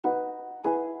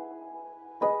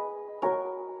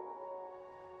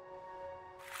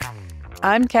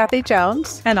I'm Kathy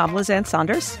Jones. And I'm Lizanne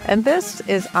Saunders. And this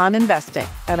is On Investing,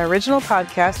 an original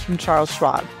podcast from Charles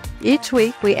Schwab. Each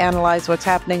week, we analyze what's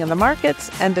happening in the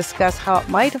markets and discuss how it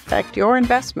might affect your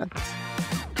investments.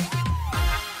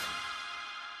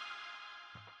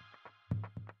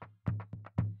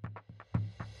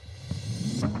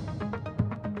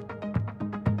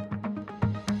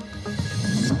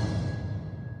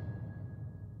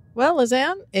 Well,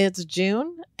 Lizanne, it's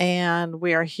June, and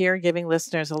we are here giving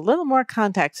listeners a little more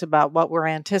context about what we're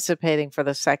anticipating for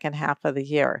the second half of the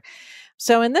year.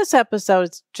 So in this episode,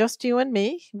 it's just you and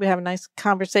me. We have a nice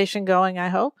conversation going, I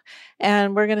hope,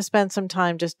 and we're going to spend some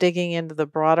time just digging into the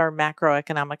broader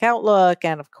macroeconomic outlook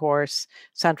and, of course,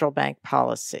 central bank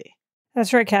policy.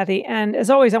 That's right, Kathy. And as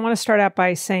always, I want to start out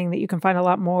by saying that you can find a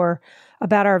lot more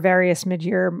about our various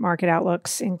mid-year market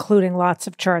outlooks, including lots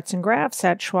of charts and graphs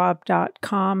at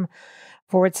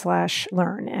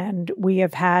schwab.com/learn. And we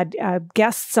have had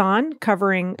guests on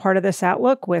covering part of this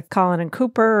outlook with Colin and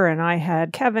Cooper, and I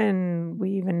had Kevin.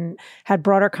 We even had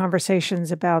broader conversations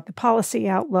about the policy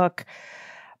outlook.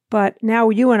 But now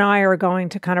you and I are going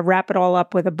to kind of wrap it all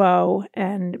up with a bow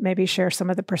and maybe share some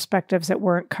of the perspectives that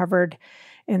weren't covered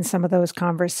in some of those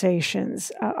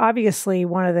conversations. Obviously,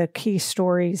 one of the key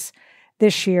stories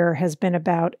this year has been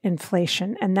about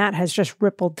inflation, and that has just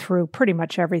rippled through pretty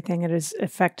much everything. It has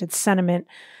affected sentiment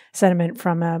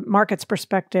from a market's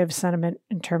perspective, sentiment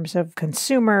in terms of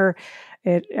consumer.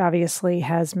 It obviously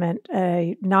has meant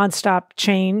a nonstop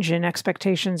change in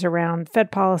expectations around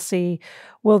Fed policy.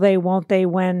 Will they, won't they,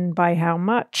 when, by how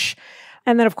much?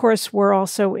 And then, of course, we're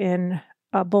also in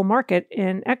a bull market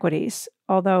in equities,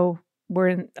 although we're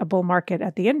in a bull market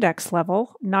at the index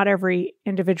level. Not every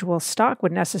individual stock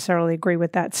would necessarily agree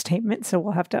with that statement, so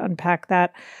we'll have to unpack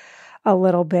that a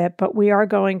little bit. But we are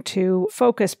going to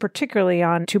focus particularly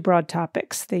on two broad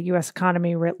topics: the U.S.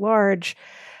 economy writ large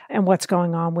and what's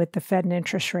going on with the Fed and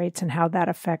interest rates and how that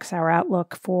affects our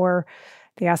outlook for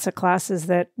the asset classes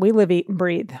that we live, eat, and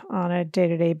breathe on a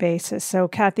day-to-day basis. So,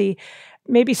 Kathy,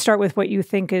 maybe start with what you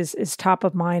think is top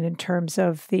of mind in terms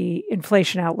of the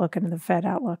inflation outlook and the Fed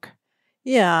outlook.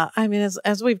 Yeah, I mean,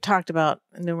 as we've talked about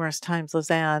numerous times,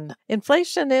 Lizanne,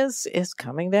 inflation is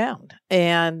coming down.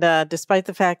 And despite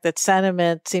the fact that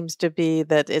sentiment seems to be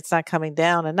that it's not coming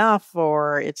down enough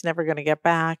or it's never going to get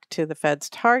back to the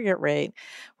Fed's target rate,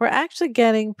 we're actually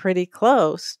getting pretty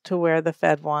close to where the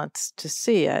Fed wants to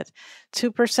see it.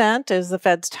 2% is the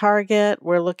Fed's target.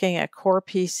 We're looking at core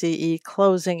PCE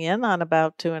closing in on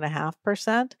about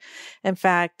 2.5%. In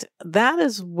fact, that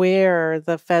is where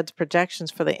the Fed's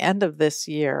projections for the end of this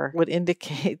year would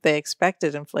indicate they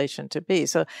expected inflation to be.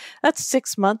 So that's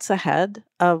 6 months ahead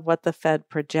of what the Fed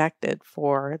projected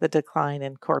for the decline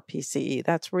in core PCE.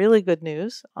 That's really good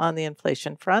news on the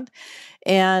inflation front.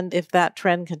 And if that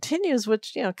trend continues,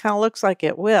 which kind of looks like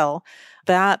it will,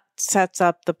 that sets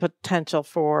up the potential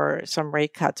for some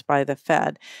rate cuts by the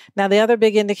Fed. Now, the other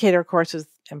big indicator, of course, is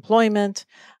employment.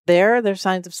 There's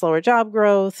signs of slower job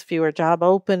growth, fewer job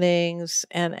openings,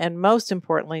 and most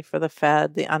importantly for the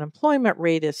Fed, the unemployment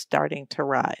rate is starting to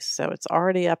rise. So it's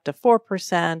already up to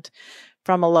 4%.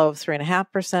 From a low of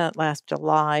 3.5% last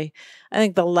July. I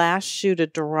think the last shoe to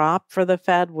drop for the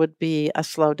Fed would be a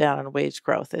slowdown in wage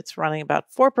growth. It's running about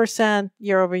 4%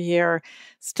 year over year,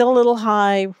 still a little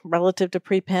high relative to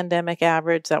pre-pandemic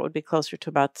average. That would be closer to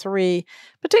about 3%,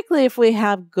 particularly if we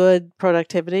have good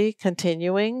productivity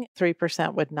continuing.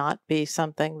 3% would not be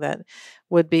something that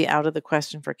would be out of the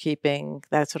question for keeping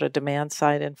that sort of demand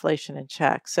side inflation in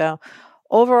check. So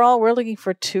overall, we're looking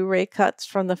for 2 rate cuts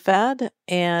from the Fed,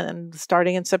 and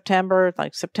starting in September,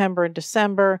 like September and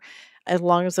December, as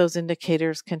long as those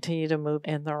indicators continue to move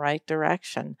in the right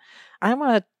direction. I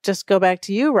want to just go back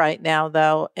to you right now,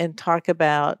 though, and talk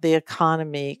about the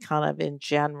economy kind of in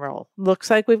general. Looks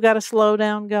like we've got a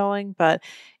slowdown going, but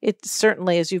it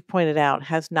certainly, as you've pointed out,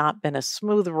 has not been a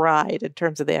smooth ride in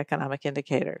terms of the economic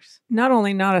indicators. Not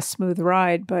only not a smooth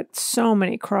ride, but so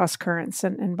many crosscurrents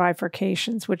and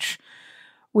bifurcations, which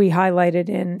we highlighted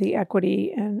in the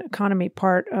equity and economy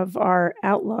part of our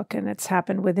outlook. And it's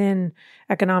happened within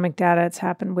economic data. It's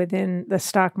happened within the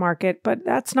stock market, but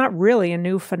that's not really a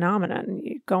new phenomenon.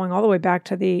 Going all the way back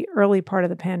to the early part of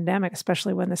the pandemic,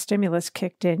 especially when the stimulus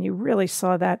kicked in, you really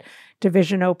saw that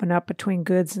division open up between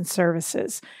goods and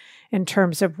services in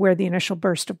terms of where the initial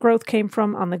burst of growth came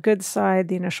from on the goods side.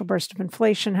 The initial burst of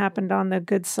inflation happened on the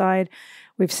goods side.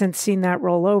 We've since seen that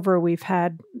roll over. We've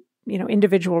had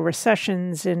individual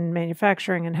recessions in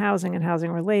manufacturing and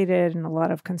housing related and a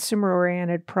lot of consumer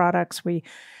oriented products. We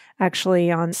actually,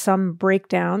 on some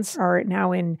breakdowns, are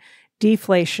now in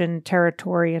deflation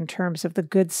territory in terms of the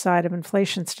good side of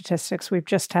inflation statistics. We've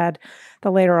just had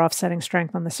the later offsetting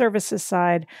strength on the services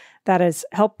side. That has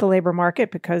helped the labor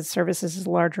market because services is a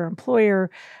larger employer.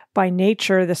 By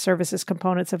nature, the services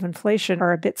components of inflation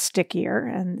are a bit stickier.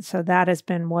 And so that has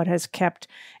been what has kept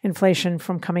inflation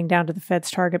from coming down to the Fed's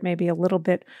target maybe a little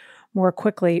bit more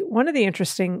quickly. One of the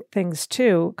interesting things,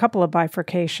 too, a couple of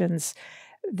bifurcations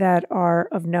that are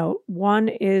of note. One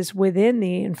is within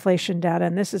the inflation data,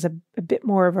 and this is a bit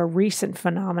more of a recent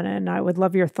phenomenon. I would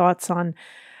love your thoughts on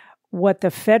what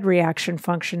the Fed reaction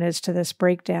function is to this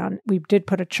breakdown. We did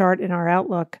put a chart in our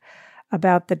outlook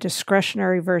about the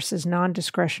discretionary versus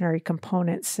non-discretionary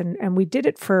components, and we did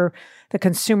it for the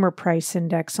consumer price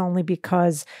index only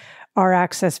because our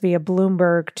access via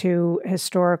Bloomberg to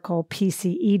historical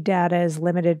PCE data is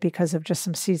limited because of just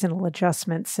some seasonal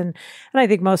adjustments. And I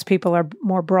think most people are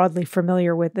more broadly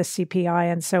familiar with the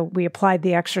CPI. And so we applied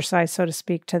the exercise, so to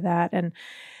speak, to that. And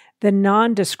the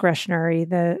non-discretionary,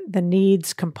 the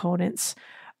needs components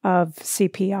of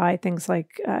CPI, things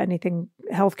like anything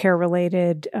healthcare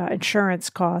related, insurance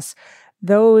costs,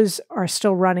 those are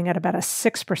still running at about a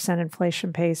 6%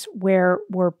 inflation pace, where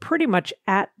we're pretty much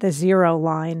at the zero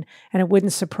line. And it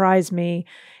wouldn't surprise me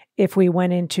if we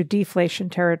went into deflation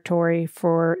territory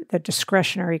for the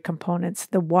discretionary components,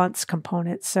 the wants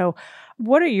components. So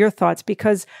what are your thoughts?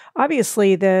 Because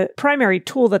obviously the primary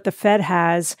tool that the Fed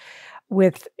has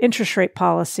with interest rate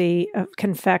policy can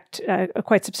affect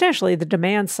quite substantially the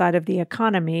demand side of the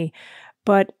economy.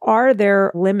 But are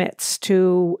there limits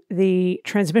to the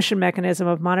transmission mechanism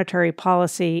of monetary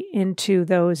policy into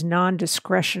those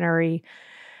non-discretionary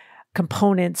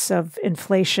components of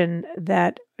inflation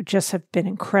that just have been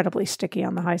incredibly sticky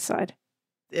on the high side?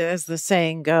 As the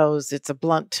saying goes, it's a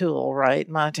blunt tool, right?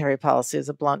 Monetary policy is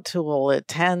a blunt tool. It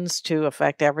tends to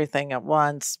affect everything at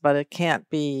once, but it can't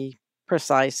be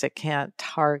precise. It can't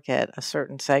target a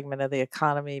certain segment of the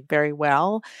economy very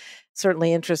well.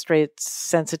 Certainly, interest rate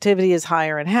sensitivity is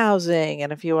higher in housing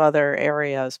and a few other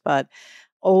areas, but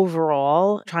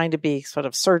overall, trying to be sort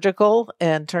of surgical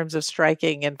in terms of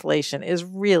striking inflation is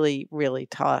really, really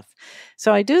tough.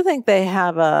 So I do think they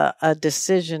have a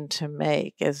decision to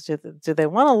make as to do they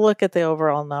want to look at the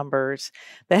overall numbers.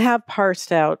 They have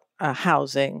parsed out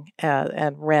housing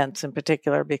and rents in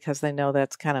particular because they know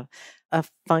that's kind of a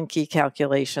funky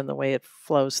calculation the way it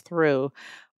flows through.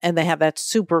 And they have that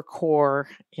super core,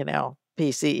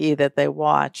 PCE that they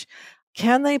watch.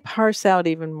 Can they parse out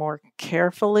even more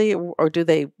carefully, or do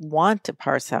they want to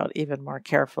parse out even more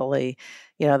carefully,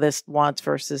 this wants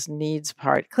versus needs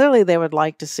part? Clearly, they would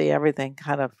like to see everything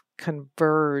kind of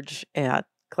converge at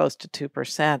close to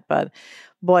 2%. But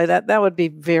boy, that would be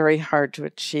very hard to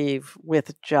achieve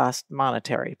with just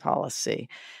monetary policy.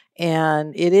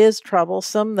 And it is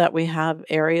troublesome that we have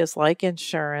areas like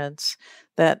insurance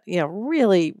that,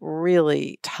 really,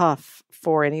 really tough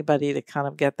for anybody to kind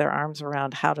of get their arms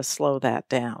around how to slow that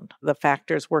down. The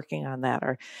factors working on that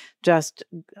are just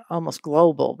almost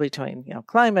global between,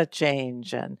 climate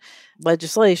change and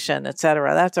legislation, et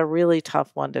cetera. That's a really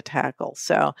tough one to tackle.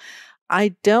 So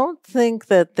I don't think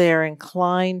that they're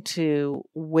inclined to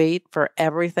wait for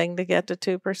everything to get to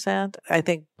 2%. I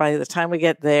think by the time we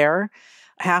get there,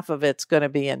 half of it's going to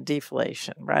be in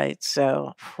deflation, right?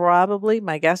 So probably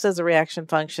my guess is the reaction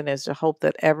function is to hope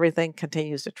that everything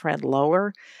continues to trend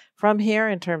lower from here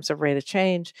in terms of rate of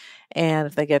change. And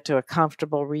if they get to a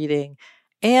comfortable reading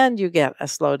and you get a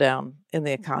slowdown in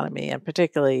the economy and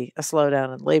particularly a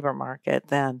slowdown in labor market,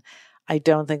 then I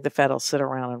don't think the Fed will sit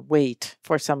around and wait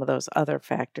for some of those other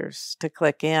factors to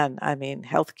click in. I mean,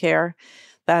 healthcare,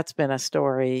 that's been a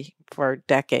story for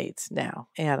decades now.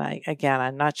 And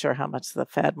I'm not sure how much the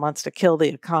Fed wants to kill the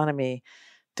economy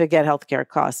to get healthcare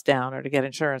costs down or to get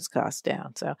insurance costs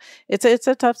down. So it's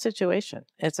a tough situation.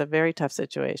 It's a very tough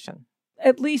situation.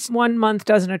 At least 1 month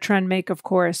doesn't a trend make, of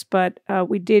course, but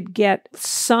we did get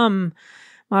some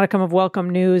modicum of welcome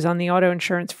news on the auto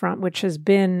insurance front, which has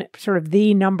been sort of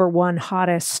the number one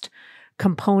hottest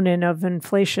component of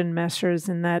inflation measures,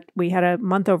 in that we had a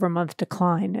month-over-month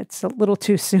decline. It's a little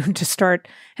too soon to start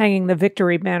hanging the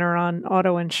victory banner on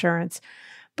auto insurance.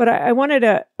 But I wanted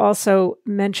to also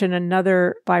mention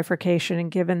another bifurcation,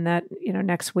 and given that,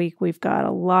 next week we've got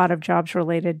a lot of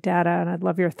jobs-related data, and I'd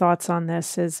love your thoughts on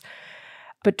this, is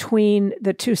between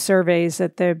the two surveys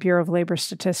that the Bureau of Labor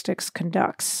Statistics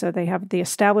conducts. So they have the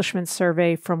establishment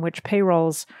survey from which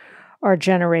payrolls are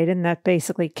generated, and that's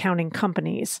basically counting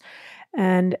companies.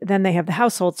 And then they have the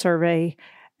household survey,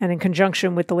 and in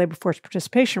conjunction with the labor force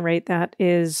participation rate, that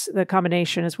is the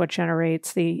combination is what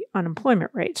generates the unemployment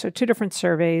rate. So two different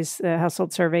surveys. The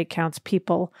household survey counts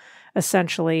people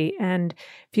essentially. And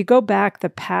if you go back the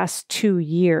past 2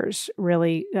 years,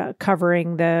 really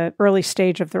covering the early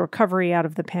stage of the recovery out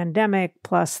of the pandemic,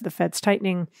 plus the Fed's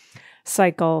tightening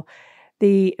cycle,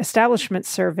 the establishment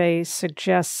survey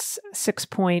suggests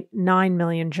 6.9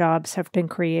 million jobs have been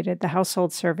created. The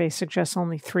household survey suggests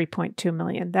only 3.2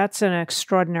 million. That's an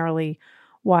extraordinarily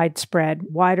widespread,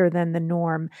 wider than the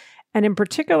norm. And in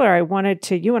particular, I wanted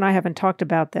to, you and I haven't talked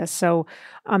about this, so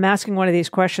I'm asking one of these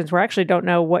questions where I actually don't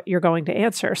know what you're going to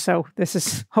answer. So this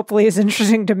is hopefully as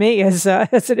interesting to me as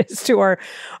it is to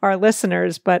our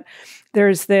listeners. But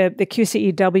there's the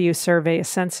QCEW survey, a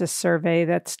census survey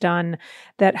that's done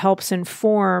that helps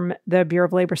inform the Bureau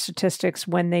of Labor Statistics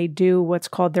when they do what's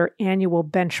called their annual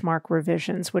benchmark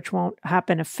revisions, which won't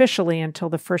happen officially until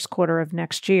the first quarter of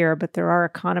next year. But there are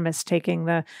economists taking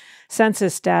the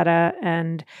census data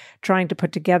and trying to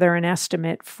put together an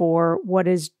estimate for what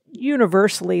is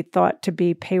universally thought to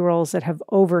be payrolls that have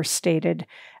overstated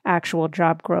actual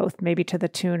job growth, maybe to the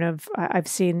tune of, I've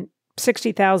seen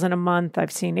 60,000 a month,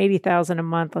 I've seen 80,000 a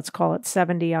month, let's call it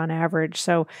 70 on average.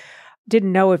 So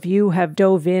didn't know if you have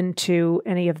dove into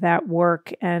any of that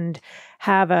work and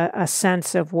have a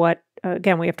sense of what,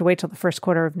 again, we have to wait till the first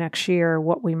quarter of next year,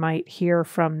 what we might hear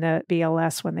from the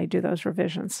BLS when they do those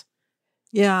revisions.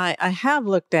 Yeah, I have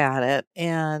looked at it,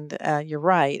 and you're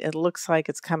right. It looks like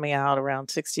it's coming out around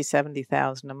 60,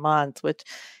 70,000 a month, which,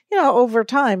 over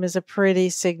time is a pretty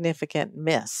significant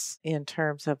miss in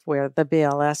terms of where the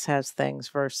BLS has things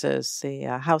versus the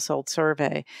household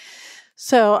survey.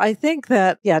 So I think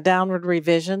that, downward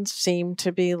revisions seem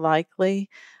to be likely.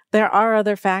 There are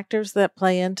other factors that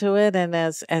play into it. And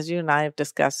as you and I have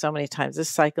discussed so many times, this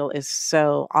cycle is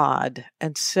so odd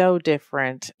and so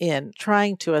different in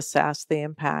trying to assess the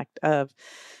impact of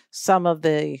some of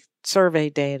the survey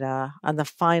data on the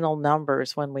final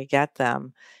numbers when we get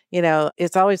them.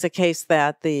 It's always the case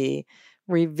that the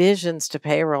revisions to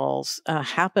payrolls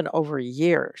happen over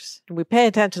years. We pay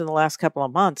attention in the last couple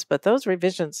of months, but those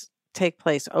revisions take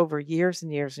place over years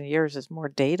and years and years as more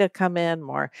data come in,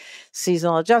 more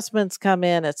seasonal adjustments come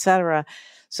in, et cetera.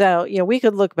 So, we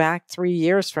could look back 3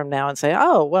 years from now and say,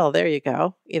 oh, well, there you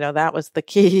go. That was the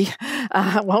key.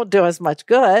 Won't do us much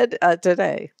good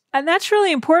today. And that's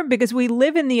really important because we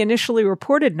live in the initially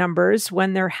reported numbers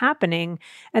when they're happening.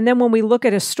 And then when we look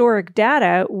at historic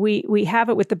data, we have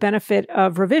it with the benefit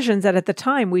of revisions that at the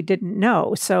time we didn't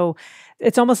know. So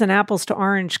it's almost an apples to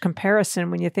orange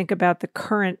comparison when you think about the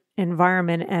current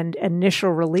environment and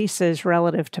initial releases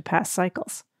relative to past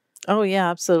cycles. Oh, yeah,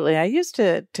 absolutely. I used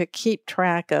to keep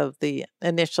track of the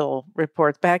initial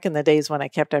reports back in the days when I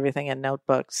kept everything in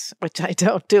notebooks, which I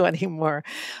don't do anymore.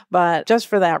 But just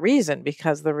for that reason,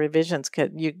 because the revisions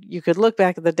you could look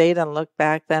back at the data and look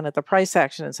back then at the price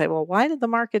action and say, well, why did the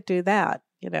market do that?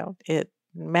 It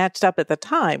matched up at the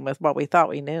time with what we thought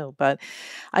we knew. But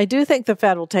I do think the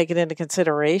Fed will take it into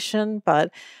consideration.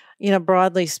 But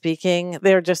broadly speaking,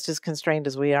 they're just as constrained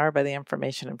as we are by the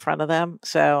information in front of them.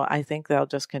 So I think they'll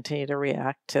just continue to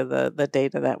react to the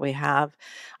data that we have.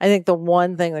 I think the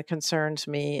one thing that concerns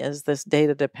me is this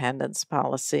data dependence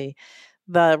policy.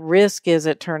 The risk is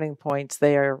at turning points,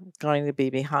 they are going to be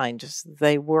behind. Just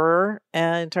they were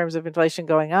in terms of inflation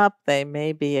going up. They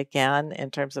may be again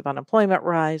in terms of unemployment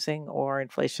rising or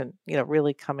inflation,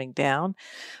 really coming down.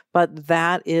 But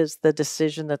that is the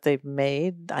decision that they've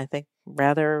made. I think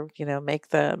rather, make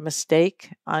the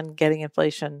mistake on getting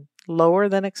inflation lower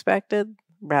than expected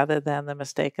rather than the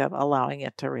mistake of allowing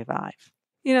it to revive.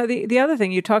 The other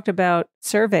thing you talked about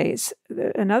surveys,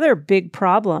 another big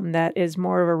problem that is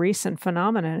more of a recent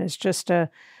phenomenon is just a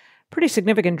pretty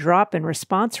significant drop in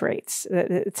response rates.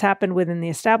 It's happened within the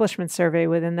establishment survey,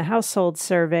 within the household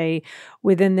survey,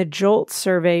 within the JOLT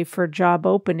survey for job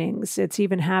openings. It's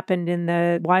even happened in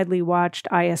the widely watched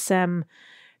ISM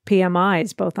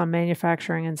PMIs, both on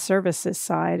manufacturing and services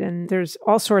side. And there's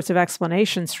all sorts of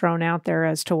explanations thrown out there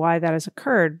as to why that has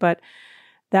occurred. But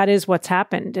that is what's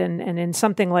happened. And in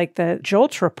something like the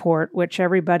JOLT report, which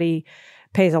everybody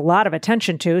pays a lot of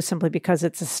attention to simply because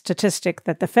it's a statistic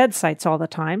that the Fed cites all the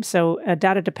time. So a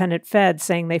data-dependent Fed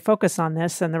saying they focus on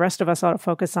this and the rest of us ought to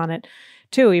focus on it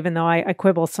too, even though I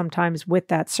quibble sometimes with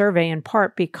that survey in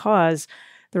part because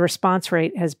the response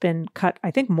rate has been cut,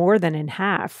 I think, more than in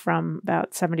half from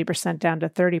about 70% down to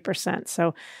 30%.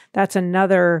 So that's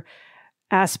another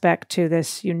aspect to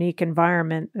this unique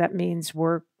environment that means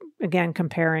we're, again,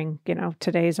 comparing,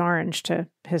 today's orange to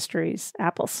history's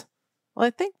apples. Well,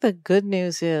 I think the good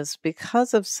news is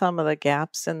because of some of the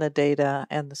gaps in the data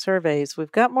and the surveys,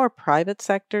 we've got more private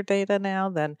sector data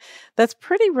now that's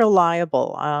pretty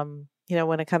reliable.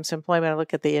 when it comes to employment, I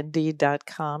look at the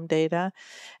Indeed.com data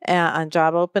on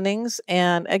job openings.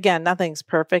 And again, nothing's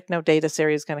perfect. No data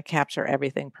series is going to capture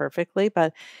everything perfectly,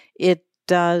 but it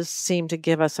does seem to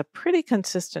give us a pretty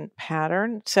consistent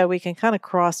pattern. So we can kind of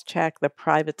cross-check the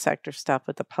private sector stuff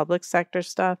with the public sector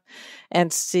stuff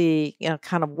and see,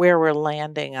 kind of where we're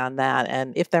landing on that.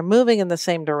 And if they're moving in the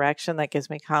same direction, that gives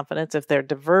me confidence. If they're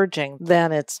diverging,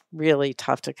 then it's really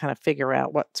tough to kind of figure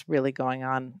out what's really going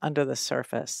on under the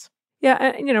surface.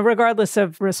 Yeah, regardless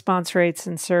of response rates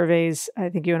and surveys, I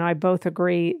think you and I both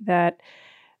agree that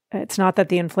it's not that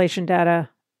the inflation data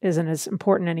isn't as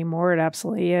important anymore. It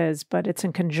absolutely is, but it's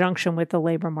in conjunction with the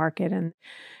labor market and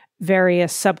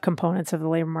various subcomponents of the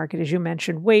labor market. As you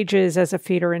mentioned, wages as a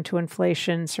feeder into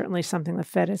inflation, certainly something the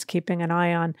Fed is keeping an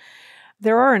eye on.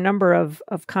 There are a number of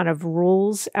kind of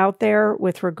rules out there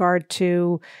with regard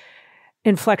to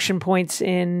inflection points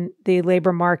in the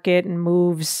labor market and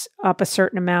moves up a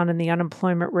certain amount in the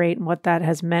unemployment rate and what that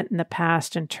has meant in the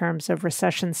past in terms of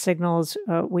recession signals.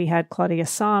 We had Claudia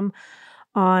Sahm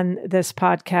on this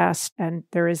podcast, and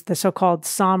there is the so-called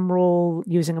Sahm rule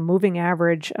using a moving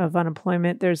average of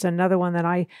unemployment. There's another one that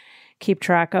I keep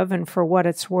track of, and for what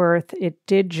it's worth, it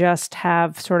did just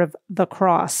have sort of the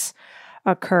cross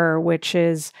occur, which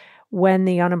is when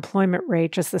the unemployment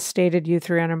rate, just the stated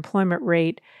U3 unemployment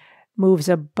rate, moves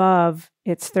above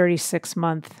its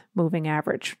 36-month moving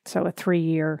average, so a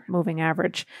 3-year moving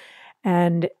average.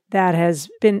 And that has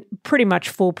been pretty much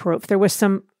foolproof. There was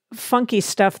some funky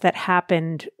stuff that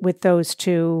happened with those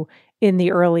two in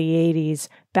the early 80s,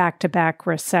 back-to-back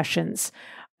recessions.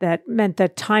 That meant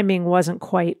that timing wasn't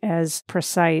quite as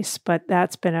precise, but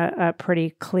that's been a pretty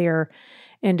clear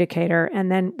indicator.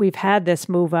 And then we've had this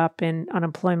move up in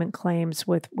unemployment claims,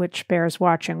 with which bears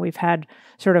watching. We've had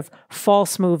sort of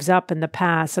false moves up in the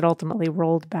past that ultimately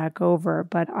rolled back over.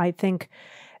 But I think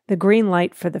the green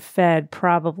light for the Fed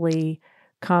probably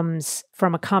comes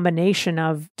from a combination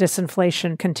of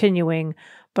disinflation continuing,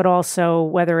 but also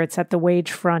whether it's at the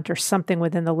wage front or something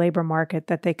within the labor market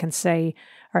that they can say,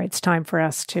 all right, it's time for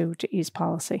us to ease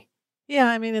policy. Yeah,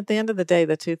 I mean, at the end of the day,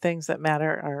 the two things that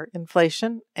matter are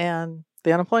inflation and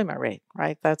the unemployment rate,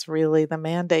 right? That's really the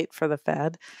mandate for the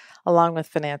Fed, along with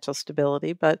financial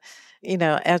stability. But,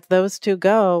 as those two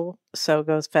go, so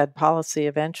goes Fed policy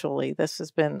eventually. This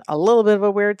has been a little bit of a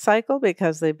weird cycle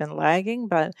because they've been lagging,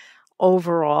 but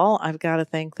overall, I've got to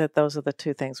think that those are the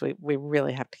two things we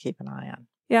really have to keep an eye on.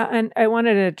 Yeah, and I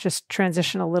wanted to just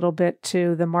transition a little bit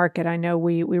to the market. I know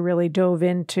we really dove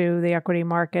into the equity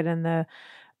market and the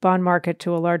bond market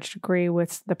to a large degree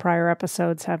with the prior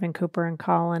episodes, having Cooper and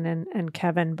Colin and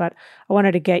Kevin, but I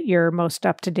wanted to get your most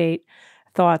up-to-date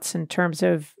thoughts in terms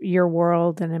of your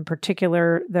world, and in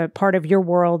particular, the part of your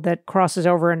world that crosses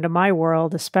over into my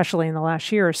world, especially in the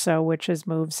last year or so, which is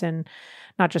moves in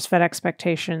not just Fed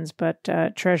expectations, but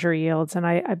Treasury yields. And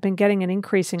I've been getting an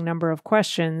increasing number of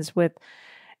questions with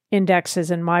indexes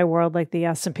in my world, like the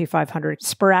S&P 500,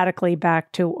 sporadically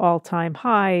back to all-time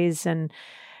highs, and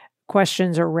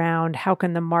questions around how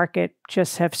can the market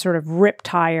just have sort of ripped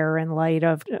higher in light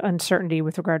of uncertainty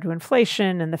with regard to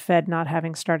inflation and the Fed not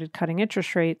having started cutting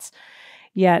interest rates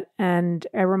yet. And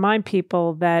I remind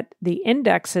people that the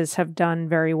indexes have done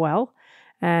very well,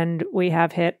 and we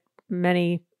have hit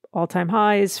many all-time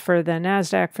highs for the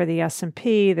NASDAQ, for the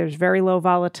S&P. There's very low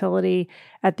volatility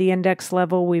at the index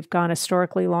level. We've gone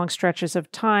historically long stretches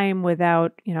of time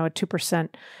without, a 2%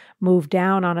 move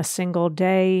down on a single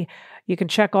day. You can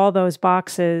check all those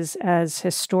boxes as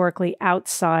historically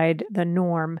outside the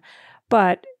norm.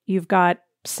 But you've got,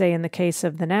 say, in the case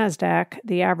of the NASDAQ,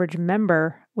 the average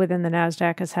member within the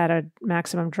NASDAQ has had a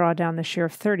maximum drawdown this year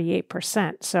of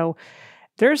 38%. So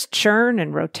there's churn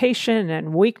and rotation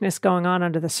and weakness going on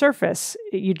under the surface.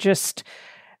 You just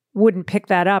wouldn't pick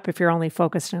that up if you're only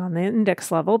focusing on the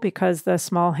index level, because the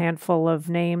small handful of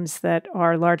names that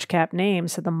are large cap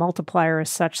names, so the multiplier is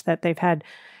such that they've had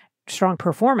strong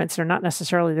performance. They're not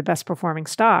necessarily the best performing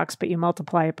stocks, but you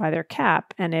multiply it by their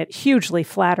cap, and it hugely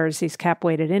flatters these cap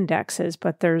weighted indexes.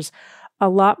 But there's a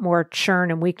lot more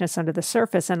churn and weakness under the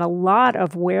surface, and a lot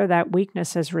of where that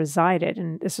weakness has resided.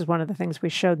 And this is one of the things we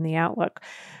showed in the Outlook,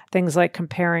 things like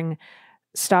comparing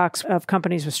stocks of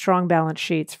companies with strong balance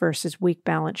sheets versus weak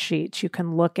balance sheets. You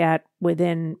can look at,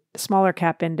 within smaller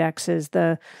cap indexes,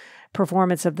 the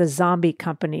performance of the zombie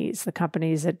companies, the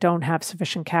companies that don't have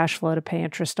sufficient cash flow to pay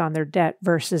interest on their debt,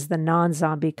 versus the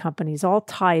non-zombie companies, all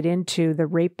tied into the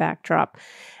rate backdrop.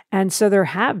 And so there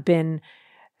have been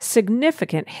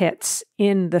significant hits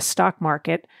in the stock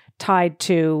market tied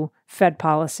to Fed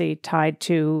policy, tied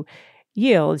to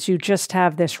yields. You just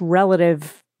have this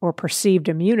relative or perceived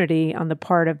immunity on the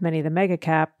part of many of the mega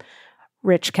cap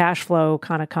rich cash flow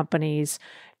kind of companies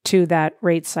to that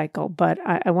rate cycle. But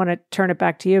I want to turn it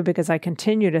back to you because I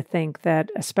continue to think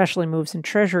that especially moves in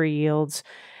treasury yields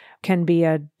can be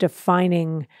a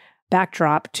defining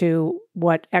backdrop to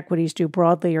what equities do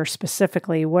broadly or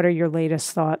specifically. What are your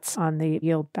latest thoughts on the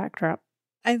yield backdrop?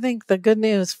 I think the good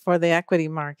news for the equity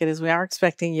market is we are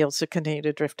expecting yields to continue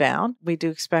to drift down. We do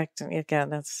expect,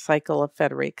 again, a cycle of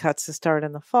Fed rate cuts to start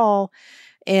in the fall.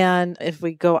 And if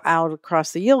we go out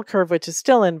across the yield curve, which is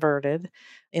still inverted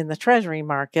in the treasury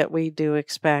market, we do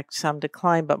expect some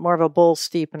decline, but more of a bull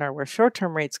steepener where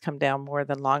short-term rates come down more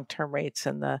than long-term rates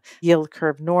and the yield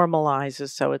curve normalizes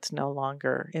so it's no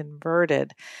longer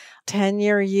inverted.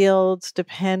 10-year yields,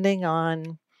 depending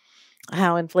on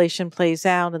how inflation plays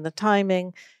out and the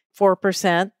timing,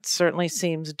 4% certainly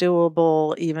seems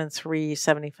doable. Even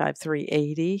 375,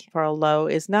 380 for a low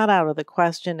is not out of the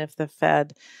question if the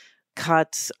Fed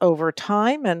cuts over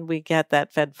time and we get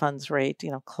that Fed funds rate,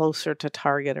 closer to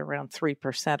target around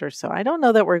 3% or so. I don't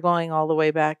know that we're going all the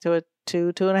way back to a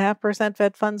 2.5%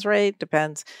 Fed funds rate.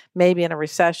 Depends, maybe in a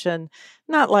recession,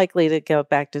 not likely to go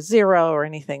back to zero or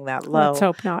anything that low. Let's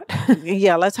hope not.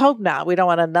 Yeah, let's hope not. We don't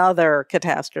want another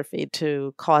catastrophe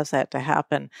to cause that to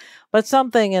happen. But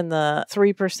something in the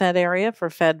 3% area for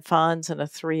Fed funds and a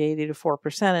 3.80 to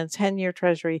 4% and 10-year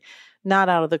Treasury, not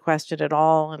out of the question at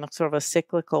all on a sort of a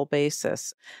cyclical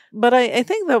basis. But I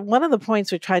think that one of the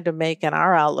points we tried to make in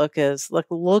our outlook is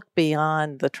look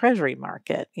beyond the Treasury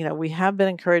market. We have been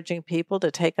encouraging people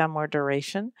to take on more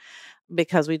duration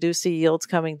because we do see yields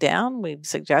coming down. We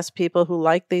suggest people who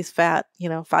like these fat,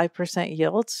 5%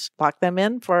 yields, lock them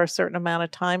in for a certain amount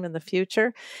of time in the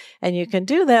future. And you can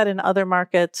do that in other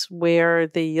markets where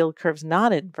the yield curve's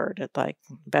not inverted, like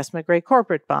investment grade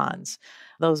corporate bonds.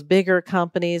 Those bigger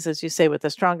companies, as you say, with the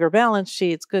stronger balance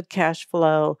sheets, good cash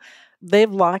flow,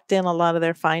 they've locked in a lot of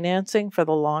their financing for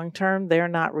the long term. They're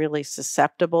not really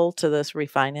susceptible to this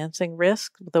refinancing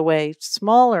risk the way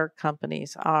smaller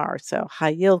companies are. So high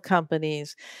yield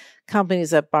companies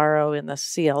that borrow in the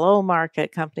CLO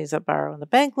market, companies that borrow in the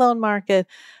bank loan market,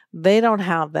 they don't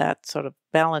have that sort of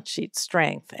balance sheet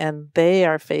strength, and they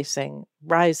are facing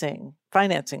rising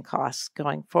financing costs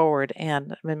going forward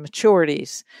and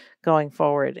maturities going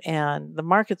forward. And the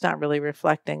market's not really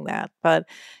reflecting that. But,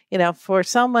 for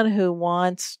someone who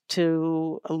wants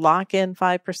to lock in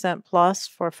 5% plus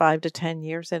for 5 to 10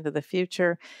 years into the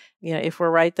future, if we're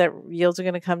right that yields are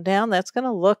going to come down, that's going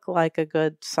to look like a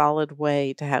good solid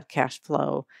way to have cash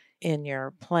flow in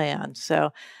your plan.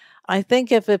 So I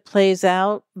think if it plays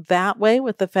out that way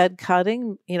with the Fed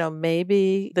cutting,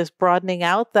 maybe this broadening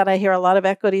out that I hear a lot of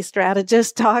equity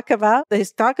strategists talk about, they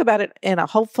talk about it in a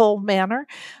hopeful manner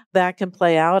that can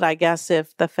play out. I guess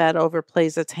if the Fed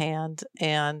overplays its hand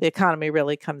and the economy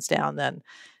really comes down, then,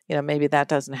 maybe that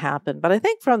doesn't happen. But I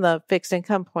think from the fixed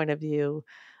income point of view,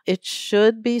 it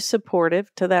should be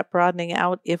supportive to that broadening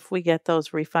out if we get those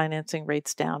refinancing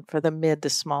rates down for the mid to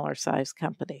smaller size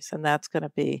companies. And that's going to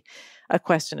be a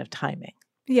question of timing.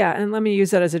 Yeah. And let me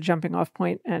use that as a jumping off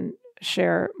point and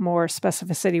share more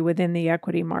specificity within the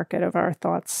equity market of our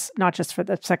thoughts, not just for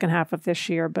the second half of this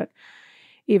year, but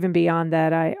even beyond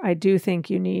that. I do think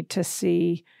you need to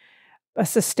see a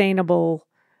sustainable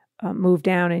move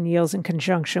down in yields in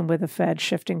conjunction with the Fed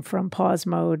shifting from pause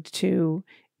mode to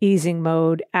easing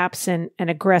mode, absent an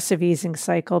aggressive easing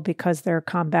cycle because they're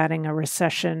combating a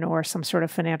recession or some sort of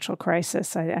financial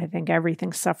crisis. I think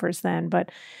everything suffers then,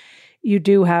 but you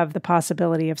do have the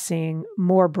possibility of seeing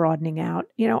more broadening out.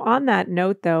 On that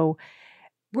note, though,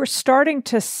 we're starting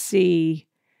to see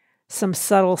some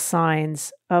subtle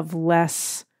signs of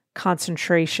less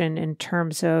concentration in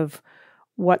terms of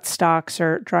what stocks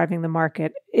are driving the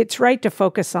market. It's right to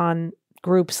focus on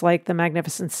groups like the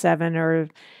Magnificent Seven, or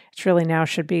it's really now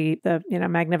should be the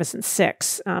Magnificent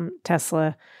Six.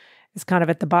 Tesla is kind of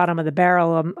at the bottom of the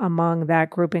barrel among that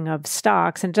grouping of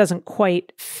stocks, and doesn't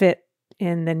quite fit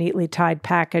in the neatly tied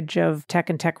package of tech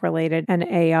and tech-related and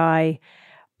AI.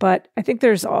 But I think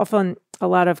there's often a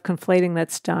lot of conflating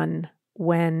that's done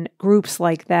when groups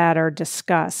like that are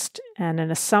discussed, and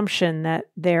an assumption that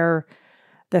they're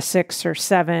the 6 or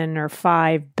 7 or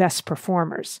 5 best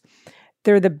performers.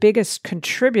 They're the biggest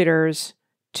contributors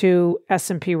to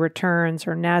S&P returns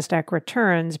or NASDAQ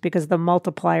returns because of the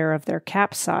multiplier of their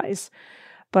cap size.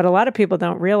 But a lot of people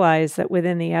don't realize that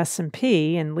within the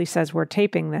S&P, and at least as we're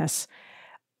taping this,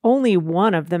 only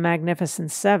one of the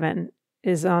Magnificent Seven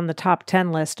is on the top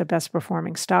 10 list of best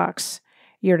performing stocks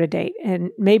year to date.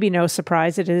 And maybe no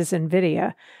surprise, it is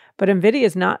NVIDIA. But NVIDIA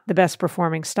is not the best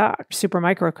performing stock.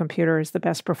 Supermicrocomputer is the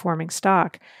best performing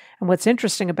stock. And what's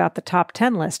interesting about the top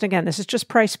 10 list, again, this is just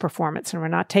price performance, and we're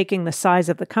not taking the size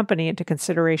of the company into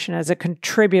consideration as a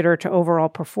contributor to overall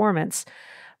performance.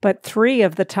 But 3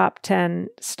 of the top 10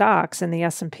 stocks in the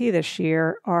S&P this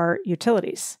year are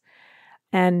utilities.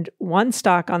 And one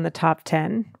stock on the top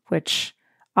 10, which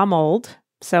I'm old,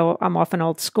 so I'm often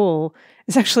old school,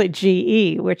 is actually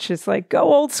GE, which is like, go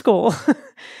old school.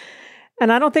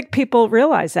 And I don't think people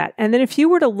realize that. And then if you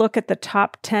were to look at the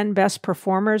top 10 best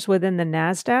performers within the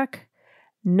NASDAQ,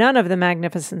 none of the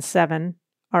Magnificent Seven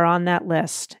are on that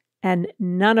list, and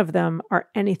none of them are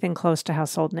anything close to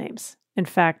household names. In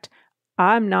fact,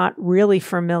 I'm not really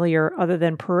familiar, other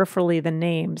than peripherally, the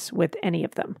names with any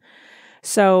of them.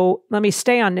 So let me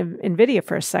stay on NVIDIA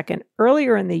for a second.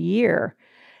 Earlier in the year,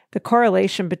 the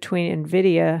correlation between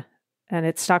NVIDIA and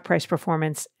its stock price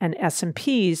performance and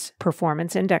S&P's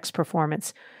performance, index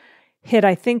performance, hit,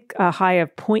 I think, a high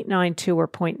of 0.92 or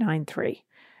 0.93.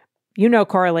 You know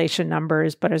correlation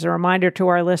numbers, but as a reminder to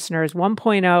our listeners,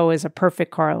 1.0 is a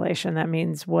perfect correlation. That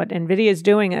means what NVIDIA is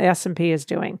doing, S&P is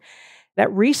doing.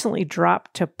 That recently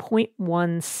dropped to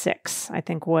 0.16, I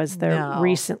think was the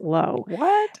recent low.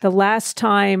 What? The last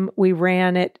time we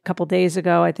ran it a couple days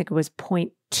ago, I think it was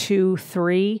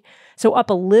 0.23. So up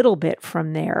a little bit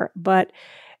from there, but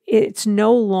it's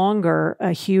no longer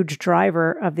a huge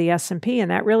driver of the S&P.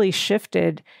 And that really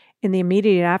shifted in the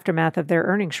immediate aftermath of their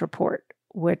earnings report,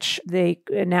 which they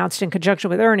announced in conjunction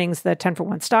with earnings, the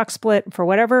 10-for-1 stock split for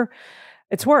whatever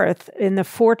it's worth. In the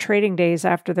 4 trading days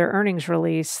after their earnings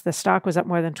release, the stock was up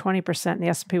more than 20%, and the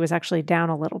S&P was actually down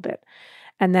a little bit.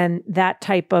 And then that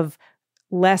type of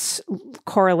less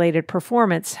correlated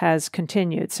performance has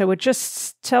continued. So it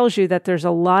just tells you that there's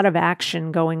a lot of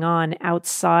action going on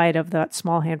outside of that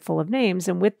small handful of names.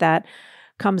 And with that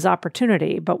comes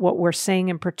opportunity. But what we're saying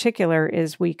in particular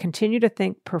is we continue to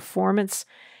think performance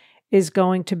is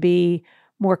going to be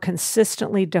more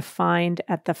consistently defined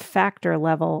at the factor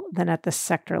level than at the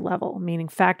sector level, meaning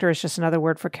factor is just another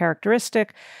word for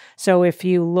characteristic. So if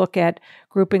you look at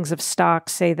groupings of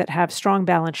stocks, say, that have strong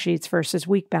balance sheets versus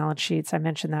weak balance sheets, I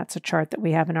mentioned that's a chart that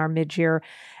we have in our mid-year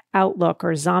outlook,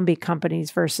 or zombie companies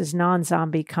versus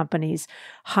non-zombie companies,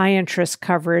 high interest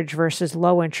coverage versus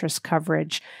low interest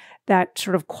coverage, that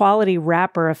sort of quality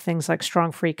wrapper of things like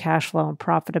strong free cash flow and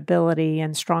profitability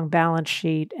and strong balance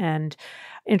sheet and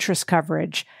interest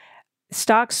coverage.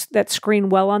 Stocks that screen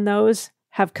well on those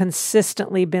have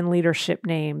consistently been leadership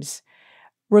names,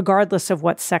 regardless of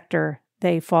what sector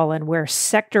they fall in, where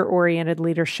sector-oriented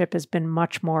leadership has been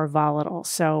much more volatile.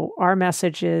 So our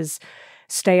message is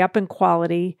stay up in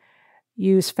quality,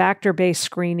 use factor-based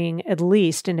screening, at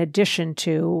least in addition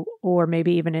to, or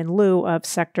maybe even in lieu of,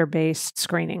 sector-based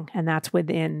screening. And that's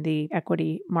within the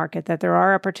equity market, that there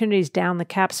are opportunities down the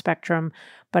cap spectrum.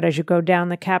 But as you go down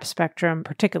the cap spectrum,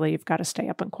 particularly, you've got to stay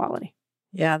up in quality.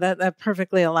 Yeah, that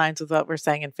perfectly aligns with what we're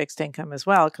saying in fixed income as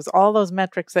well, because all those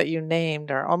metrics that you named,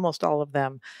 or almost all of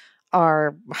them,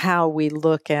 are how we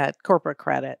look at corporate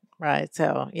credit, right?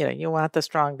 So, you want the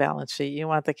strong balance sheet, you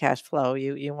want the cash flow,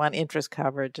 you want interest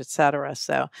coverage, et cetera.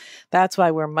 So that's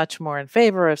why we're much more in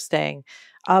favor of staying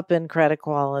up in credit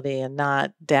quality and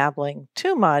not dabbling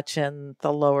too much in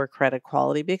the lower credit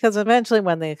quality, because eventually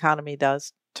when the economy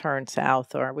does turn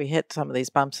south or we hit some of these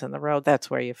bumps in the road, that's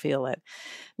where you feel it.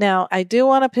 Now, I do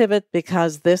want to pivot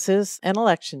because this is an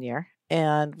election year.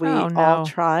 And we all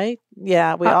try,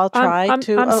 all try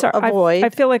to avoid. I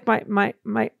feel like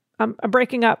I'm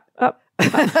breaking up.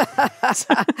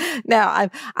 Now,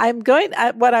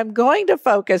 what I'm going to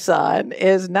focus on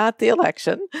is not the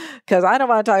election, because I don't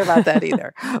want to talk about that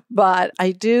either. But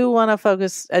I do want to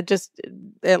focus just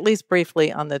at least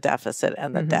briefly on the deficit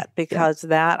and the debt, because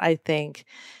that, I think,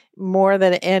 more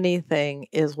than anything,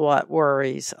 is what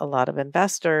worries a lot of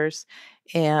investors.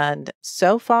 And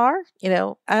so far,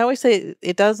 I always say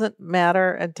it doesn't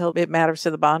matter until it matters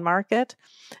to the bond market.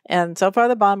 And so far,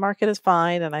 the bond market is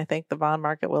fine. And I think the bond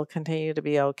market will continue to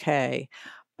be okay.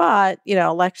 But,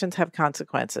 elections have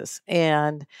consequences.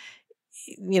 And,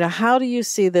 how do you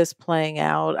see this playing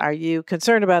out? Are you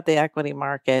concerned about the equity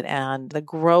market and the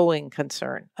growing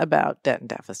concern about debt and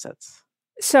deficits?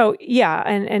 So, yeah,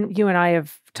 and you and I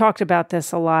have talked about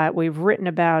this a lot. We've written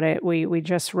about it. We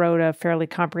just wrote a fairly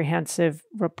comprehensive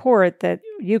report that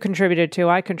you contributed to,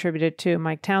 I contributed to,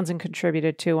 Mike Townsend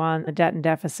contributed to, on the debt and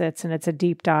deficits, and it's a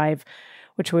deep dive,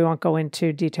 which we won't go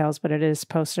into details, but it is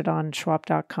posted on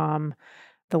Schwab.com.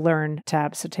 the Learn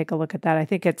tab. So take a look at that. I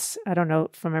think I don't know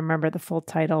if I remember the full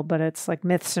title, but it's like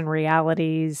Myths and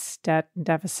Realities, Debt and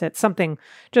Deficit, something.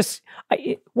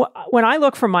 When I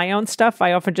look for my own stuff,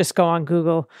 I often just go on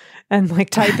Google and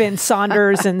like type in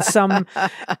Saunders and some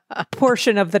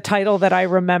portion of the title that I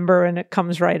remember, and it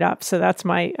comes right up. So that's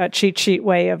my cheat sheet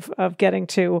way of getting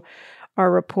to our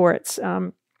reports.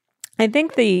 I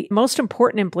think the most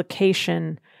important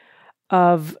implication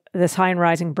of this high and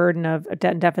rising burden of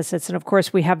debt and deficits. And of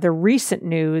course, we have the recent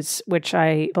news, which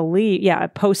I believe,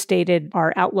 post-dated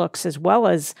our outlooks as well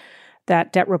as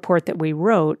that debt report that we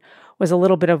wrote, was a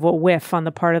little bit of a whiff on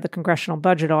the part of the Congressional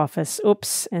Budget Office.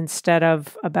 Oops, instead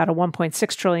of about a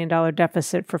 $1.6 trillion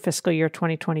deficit for fiscal year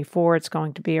 2024, it's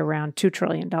going to be around $2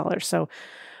 trillion. So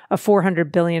a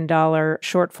 $400 billion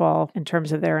shortfall in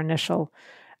terms of their initial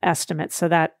estimate. So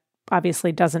that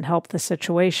obviously doesn't help the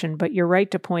situation, but you're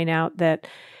right to point out that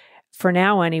for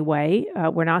now anyway,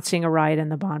 we're not seeing a riot in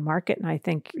the bond market. And I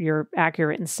think you're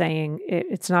accurate in saying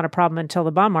it's not a problem until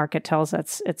the bond market tells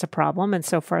us it's a problem. And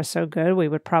so far, so good. We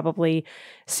would probably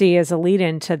see as a lead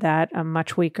into that a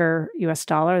much weaker US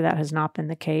dollar. That has not been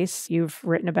the case. You've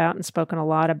written about and spoken a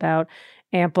lot about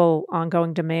ample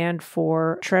ongoing demand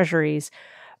for treasuries.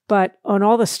 But on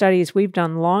all the studies we've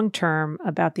done long-term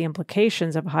about the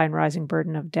implications of a high and rising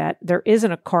burden of debt, there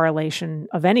isn't a correlation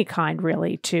of any kind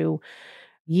really to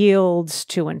yields,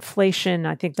 to inflation.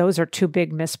 I think those are two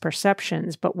big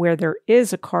misperceptions. But where there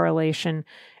is a correlation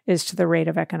is to the rate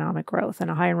of economic growth. And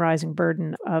a high and rising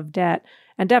burden of debt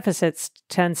and deficits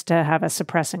tends to have a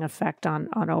suppressing effect on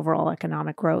overall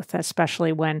economic growth,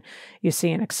 especially when you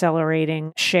see an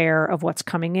accelerating share of what's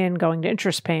coming in going to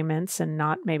interest payments and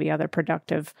not maybe other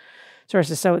productive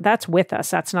sources. So that's with us.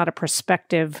 That's not a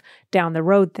prospective down the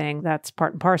road thing. That's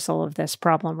part and parcel of this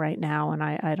problem right now. And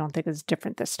I don't think it's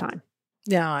different this time.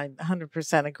 Yeah, I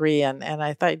 100% agree. And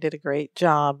I thought you did a great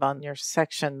job on your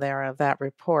section there of that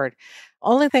report.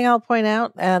 Only thing I'll point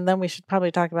out, and then we should probably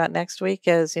talk about next week,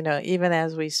 is, even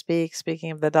as we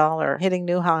speaking of the dollar hitting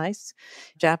new highs,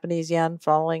 Japanese yen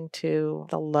falling to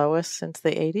the lowest since the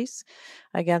 80s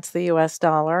against the US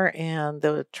dollar, and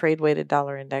the trade-weighted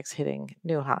dollar index hitting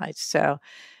new highs. So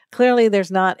clearly,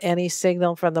 there's not any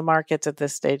signal from the markets at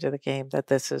this stage of the game that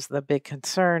this is the big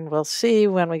concern. We'll see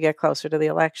when we get closer to the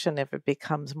election if it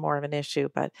becomes more of an issue.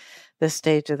 But this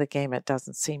stage of the game, it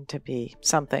doesn't seem to be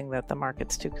something that the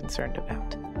market's too concerned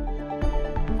about.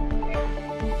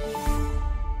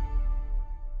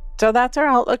 So that's our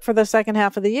outlook for the second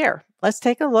half of the year. Let's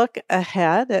take a look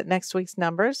ahead at next week's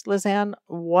numbers. Lizanne,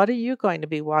 what are you going to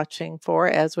be watching for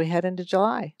as we head into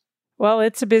July? Well,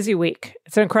 it's a busy week.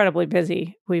 It's incredibly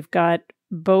busy. We've got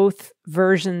both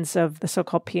versions of the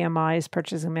so-called PMIs,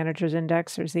 Purchasing Managers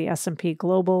Index. There's the S&P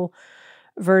Global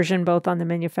version, both on the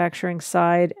manufacturing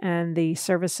side and the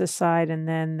services side, and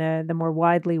then the more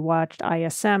widely watched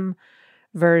ISM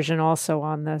version also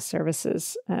on the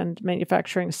services and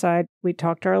manufacturing side. We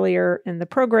talked earlier in the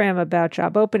program about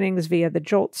job openings via the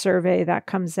JOLT survey. That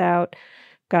comes out.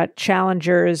 Got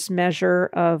Challenger's measure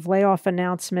of layoff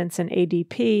announcements and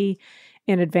ADP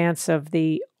in advance of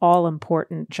the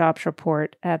all-important jobs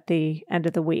report at the end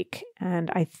of the week. And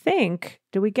I think,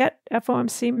 do we get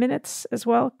FOMC minutes as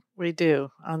well? We do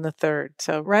on the 3rd.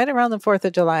 So right around the 4th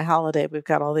of July holiday, we've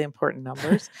got all the important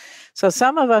numbers. So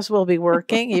some of us will be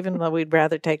working, even though we'd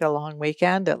rather take a long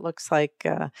weekend. It looks like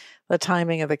the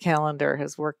timing of the calendar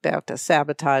has worked out to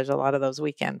sabotage a lot of those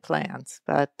weekend plans.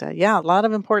 But a lot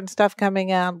of important stuff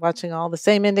coming out, watching all the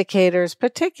same indicators,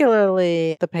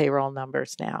 particularly the payroll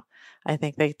numbers now. I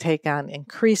think they take on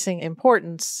increasing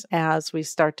importance as we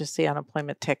start to see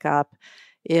unemployment tick up.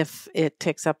 If it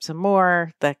ticks up some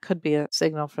more, that could be a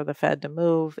signal for the Fed to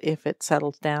move. If it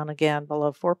settles down again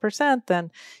below 4%, then,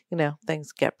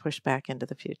 things get pushed back into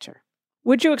the future.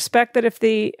 Would you expect that if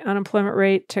the unemployment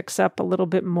rate ticks up a little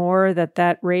bit more,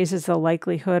 that raises the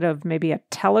likelihood of maybe a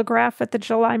telegraph at the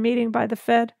July meeting by the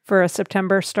Fed for a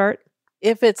September start?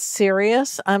 If it's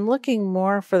serious, I'm looking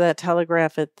more for that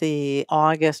telegraph at the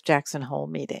August Jackson Hole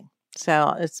meeting.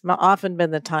 So it's often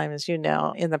been the time, as you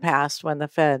know, in the past when the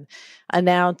Fed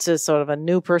announces sort of a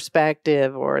new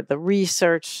perspective or the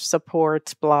research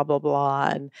supports blah, blah, blah,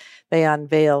 and they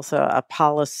unveil a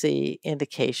policy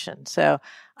indication. So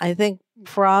I think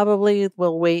probably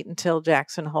we'll wait until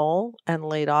Jackson Hole and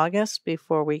late August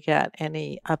before we get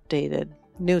any updated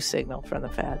new signal from the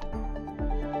Fed.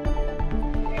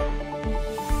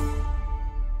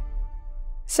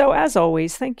 So as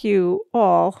always, thank you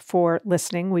all for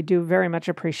listening. We do very much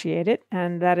appreciate it.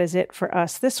 And that is it for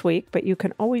us this week. But you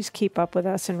can always keep up with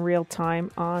us in real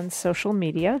time on social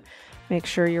media. Make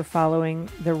sure you're following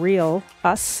the real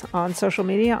us on social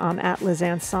media. I'm at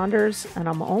Lizanne Saunders, and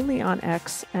I'm only on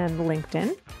X and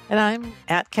LinkedIn. And I'm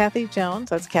at Kathy Jones.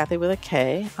 That's Kathy with a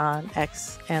K on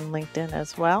X and LinkedIn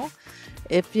as well.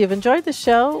 If you've enjoyed the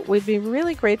show, we'd be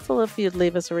really grateful if you'd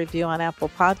leave us a review on Apple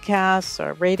Podcasts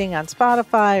or a rating on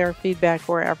Spotify or feedback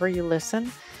wherever you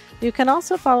listen. You can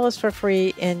also follow us for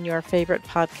free in your favorite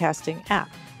podcasting app.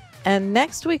 And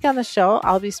next week on the show,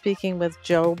 I'll be speaking with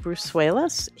Joe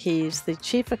Brusuelas. He's the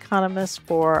chief economist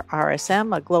for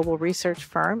RSM, a global research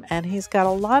firm, and he's got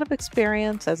a lot of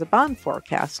experience as a bond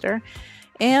forecaster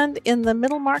and in the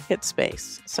middle market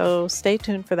space. So stay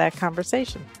tuned for that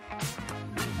conversation.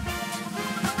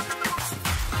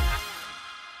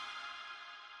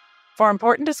 For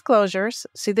important disclosures,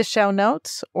 see the show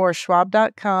notes or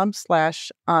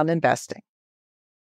schwab.com/oninvesting.